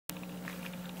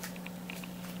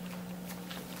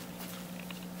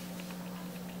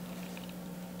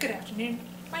Good afternoon.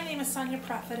 My name is Sonia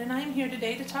Prophet, and I am here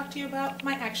today to talk to you about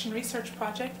my action research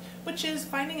project, which is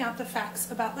finding out the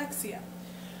facts about Lexia.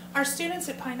 Our students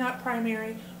at Pine Knot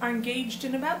Primary are engaged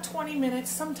in about 20 minutes,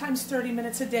 sometimes 30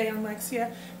 minutes a day on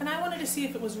Lexia, and I wanted to see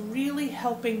if it was really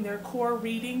helping their core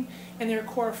reading and their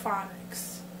core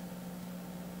phonics.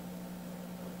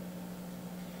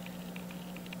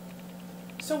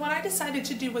 So what I decided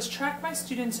to do was track my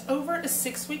students over a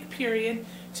 6-week period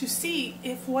to see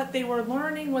if what they were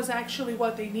learning was actually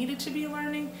what they needed to be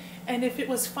learning, and if it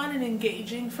was fun and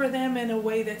engaging for them in a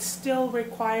way that still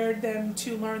required them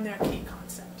to learn their key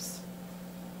concepts.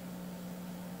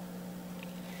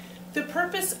 The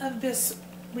purpose of this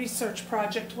research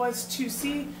project was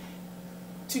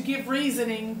to give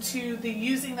reasoning to the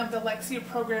using of the Lexia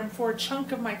program for a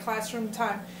chunk of my classroom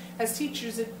time. As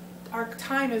teachers, our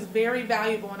time is very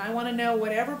valuable, and I want to know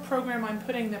whatever program I'm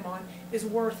putting them on is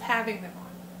worth having them on.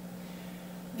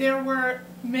 There were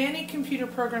many computer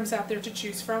programs out there to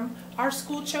choose from. Our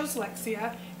school chose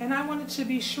Lexia, and I wanted to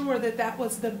be sure that that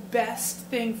was the best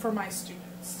thing for my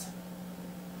students.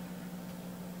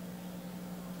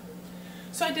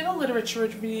 So I did a literature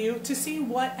review to see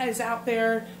what is out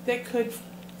there that could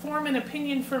form an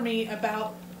opinion for me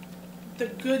about the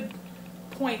good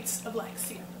points of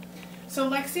Lexia. So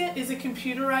Lexia is a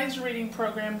computerized reading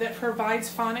program that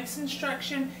provides phonics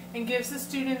instruction and gives the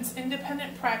students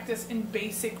independent practice in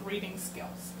basic reading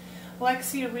skills.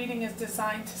 Lexia reading is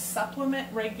designed to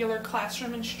supplement regular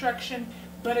classroom instruction,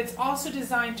 but it's also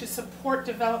designed to support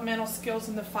developmental skills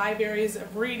in the 5 areas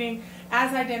of reading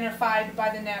as identified by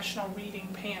the National Reading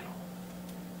Panel.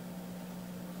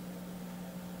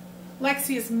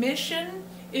 Lexia's mission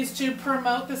is to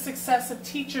promote the success of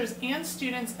teachers and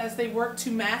students as they work to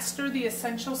master the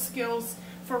essential skills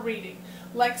for reading.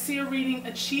 Lexia reading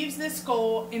achieves this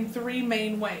goal in 3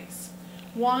 main ways.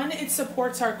 1, it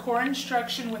supports our core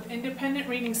instruction with independent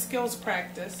reading skills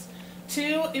practice.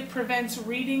 2, it prevents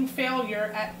reading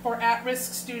failure for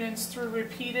at-risk students through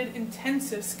repeated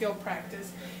intensive skill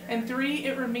practice. And 3,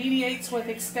 it remediates with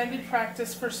extended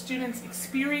practice for students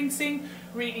experiencing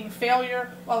reading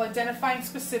failure while identifying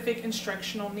specific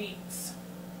instructional needs.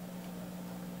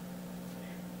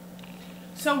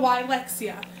 So why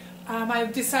Lexia? I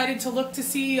decided to look to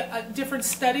see different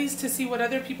studies to see what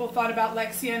other people thought about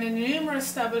Lexia, and in numerous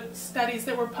studies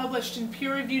that were published in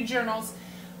peer-reviewed journals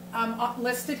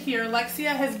listed here,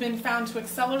 Lexia has been found to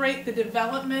accelerate the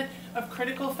development of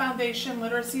critical foundation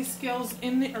literacy skills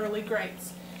in the early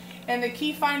grades. And the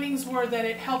key findings were that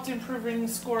it helped improve reading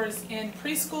scores in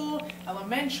preschool,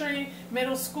 elementary,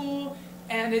 middle school,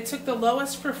 and it took the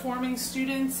lowest performing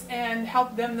students and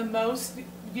helped them the most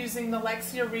using the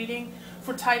Lexia reading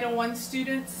for Title I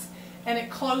students. And it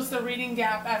closed the reading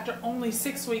gap after only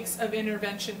 6 weeks of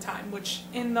intervention time, which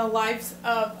in the lives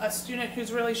of a student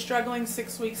who's really struggling,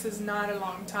 6 weeks is not a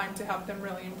long time to help them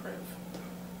really improve.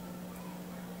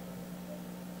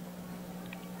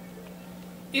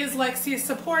 Is Lexia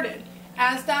supported?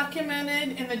 As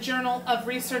documented in the Journal of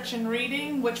Research and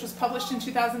Reading, which was published in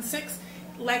 2006,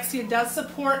 Lexia does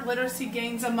support literacy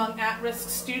gains among at-risk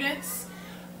students.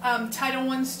 Title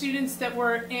I students that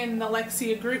were in the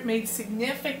Lexia group made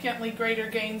significantly greater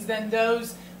gains than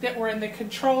those that were in the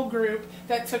control group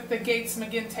that took the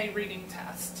Gates-McGinty reading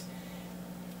test.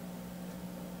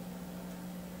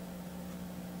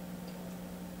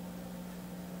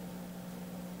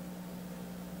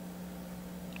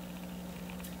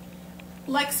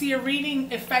 Lexia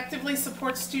reading effectively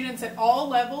supports students at all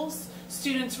levels.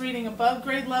 Students reading above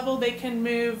grade level, they can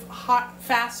move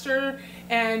faster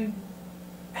and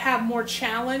have more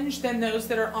challenge than those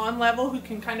that are on level who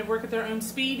can kind of work at their own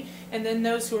speed, and then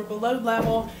those who are below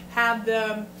level have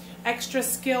the extra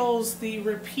skills, the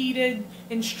repeated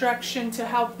instruction to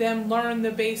help them learn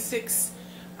the basics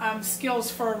skills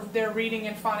for their reading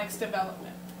and phonics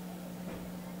development.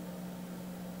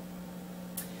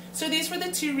 So these were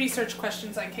the 2 research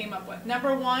questions I came up with.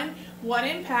 Number 1, what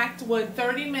impact would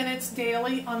 30 minutes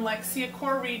daily on Lexia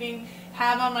core reading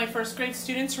have on my first grade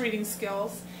students' reading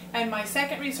skills? And my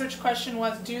second research question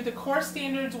was, do the core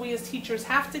standards we as teachers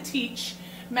have to teach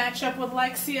match up with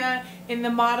Lexia in the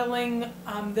modeling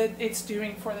that it's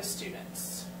doing for the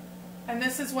students? And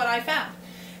this is what I found.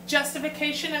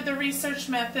 Justification of the research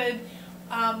method.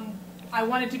 I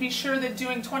wanted to be sure that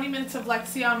doing 20 minutes of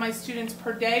Lexia on my students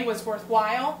per day was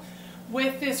worthwhile.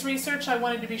 With this research, I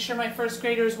wanted to be sure my first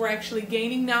graders were actually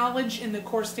gaining knowledge in the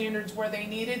core standards where they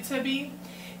needed to be.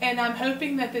 And I'm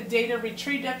hoping that the data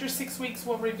retrieved after 6 weeks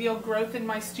will reveal growth in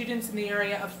my students in the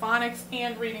area of phonics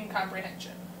and reading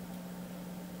comprehension.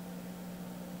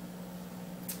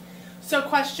 So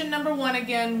question number 1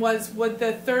 again was, would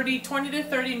the 20 to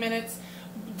 30 minutes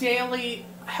daily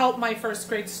help my first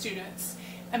grade students.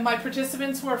 And my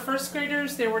participants were first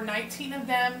graders. There were 19 of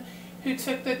them who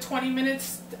took the 20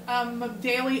 minutes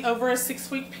daily over a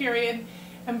 6-week period.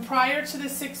 And prior to the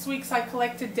 6 weeks, I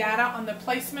collected data on the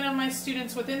placement of my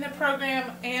students within the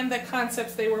program and the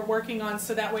concepts they were working on,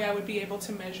 so that way I would be able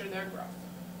to measure their growth.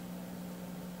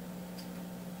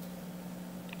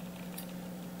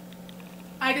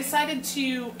 I decided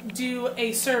to do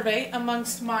a survey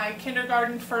amongst my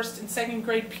kindergarten, first, and second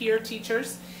grade peer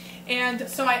teachers. And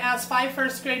so I asked 5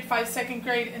 first grade, 5 second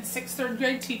grade, and 6 third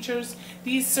grade teachers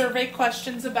these survey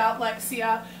questions about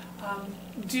Lexia.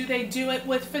 Do they do it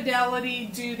with fidelity?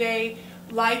 Do they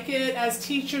like it as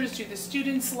teachers? Do the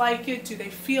students like it? Do they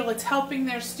feel it's helping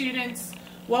their students?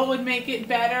 What would make it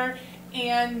better?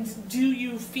 And do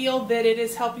you feel that it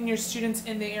is helping your students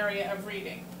in the area of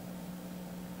reading?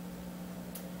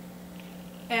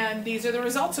 And these are the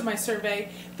results of my survey.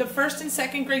 The first and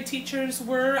second grade teachers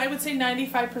were, I would say,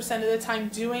 95% of the time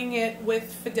doing it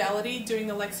with fidelity, doing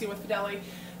the Lexia with fidelity.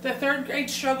 The third grade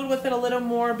struggled with it a little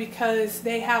more because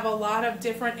they have a lot of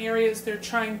different areas they're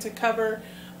trying to cover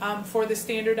for the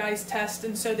standardized test,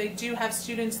 and so they do have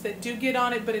students that do get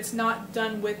on it, but it's not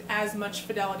done with as much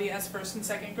fidelity as first and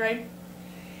second grade.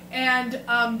 And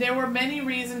there were many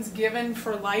reasons given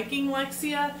for liking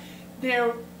Lexia.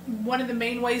 One of the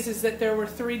main ways is that there were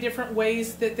 3 different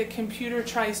ways that the computer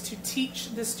tries to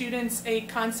teach the students a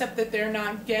concept that they're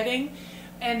not getting,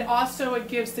 and also it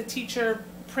gives the teacher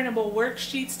printable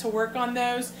worksheets to work on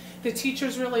those. The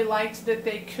teachers really liked that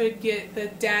they could get the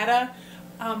data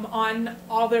on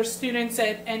all their students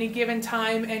at any given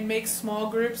time and make small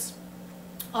groups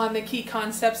on the key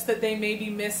concepts that they may be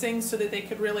missing so that they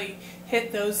could really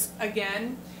hit those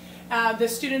again. The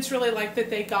students really liked that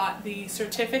they got the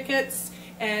certificates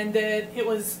and that it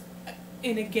was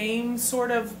in a game sort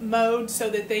of mode so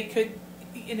that they could,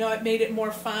 it made it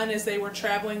more fun as they were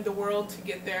traveling the world to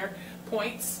get their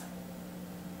points.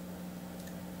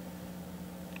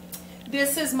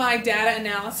 This is my data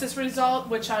analysis result,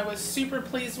 which I was super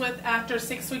pleased with. After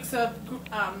 6 weeks of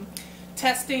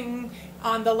testing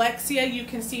on the Lexia, you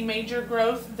can see major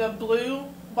growth. The blue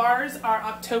bars are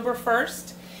October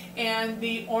 1st, and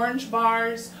the orange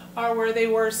bars are where they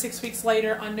were 6 weeks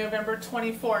later on November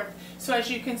 24th. So as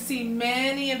you can see,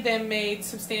 many of them made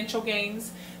substantial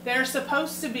gains. They're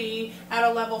supposed to be at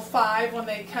a level 5 when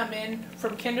they come in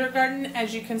from kindergarten.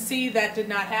 As you can see, that did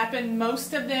not happen.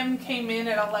 Most of them came in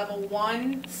at a level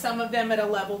 1, some of them at a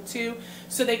level 2.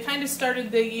 So they kind of started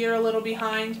the year a little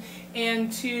behind.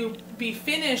 And to be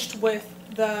finished with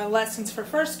the lessons for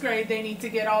first grade, they need to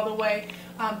get all the way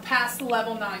past the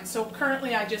level 9. So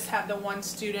currently I just have the 1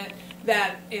 student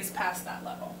that is past that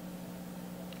level.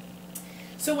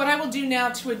 So what I will do now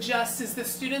to adjust is the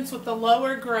students with the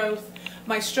lower growth,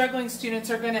 my struggling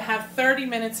students, are going to have 30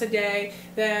 minutes a day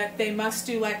that they must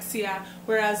do Lexia,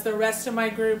 whereas the rest of my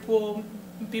group will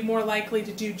be more likely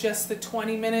to do just the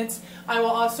 20 minutes. I will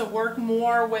also work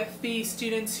more with the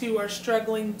students who are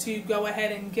struggling to go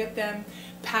ahead and get them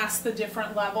past the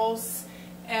different levels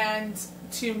and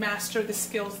to master the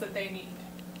skills that they need.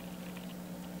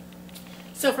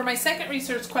 So for my second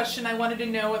research question, I wanted to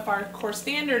know if our core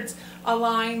standards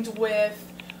aligned with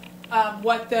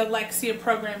what the Lexia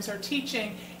programs are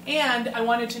teaching, and I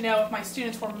wanted to know if my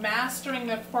students were mastering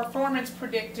the performance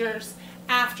predictors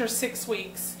after 6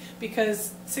 weeks,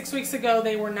 because 6 weeks ago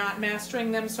they were not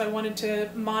mastering them, so I wanted to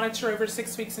monitor over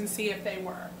 6 weeks and see if they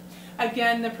were.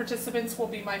 Again, the participants will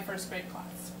be my first grade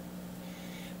class.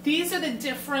 These are the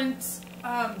different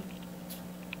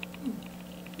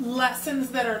lessons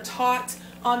that are taught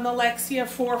on the Lexia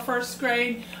for first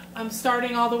grade.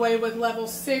 Starting all the way with level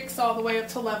 6 all the way up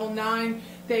to level 9.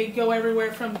 They go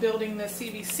everywhere from building the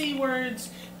CVC words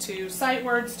to sight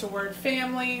words to word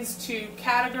families to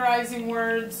categorizing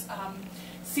words,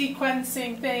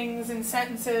 sequencing things in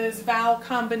sentences, vowel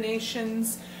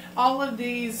combinations. All of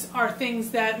these are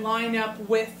things that line up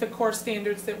with the core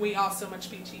standards that we also must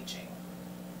be teaching.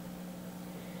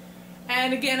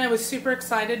 And again, I was super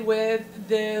excited with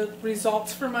the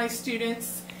results for my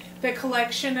students. The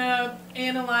collection of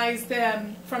analyzed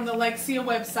them from the Lexia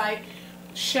website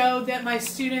showed that my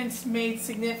students made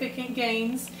significant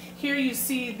gains. Here you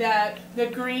see that the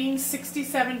green,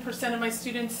 67% of my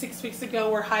students 6 weeks ago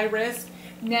were high risk,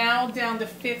 now down to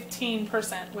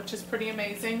 15%, which is pretty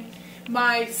amazing.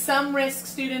 My some risk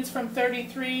students from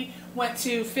 33 went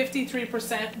to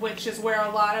 53%, which is where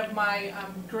a lot of my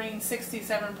green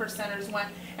 67%ers went.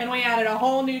 And we added a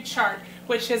whole new chart,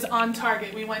 which is on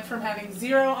target. We went from having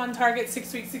 0 on target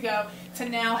 6 weeks ago to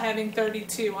now having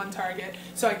 32 on target.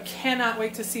 So I cannot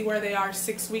wait to see where they are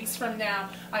 6 weeks from now.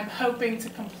 I'm hoping to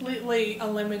completely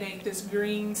eliminate this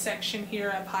green section here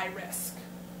of high risk.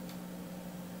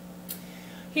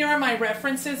 Here are my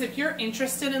references. If you're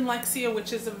interested in Lexia,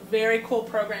 which is a very cool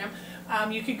program,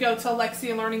 you could go to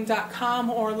lexialearning.com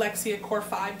or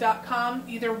lexiacore5.com.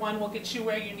 Either one will get you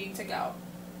where you need to go.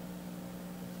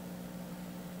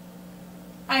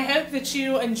 I hope that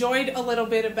you enjoyed a little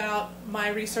bit about my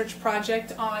research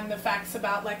project on the facts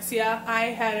about Lexia. I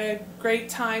had a great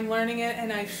time learning it,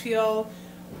 and I feel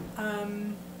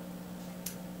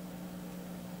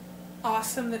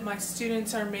awesome that my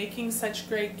students are making such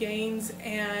great gains,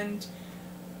 and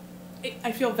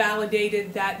I feel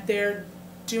validated that they're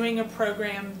doing a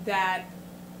program that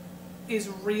is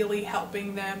really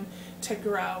helping them to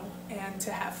grow and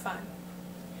to have fun.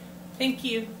 Thank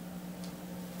you.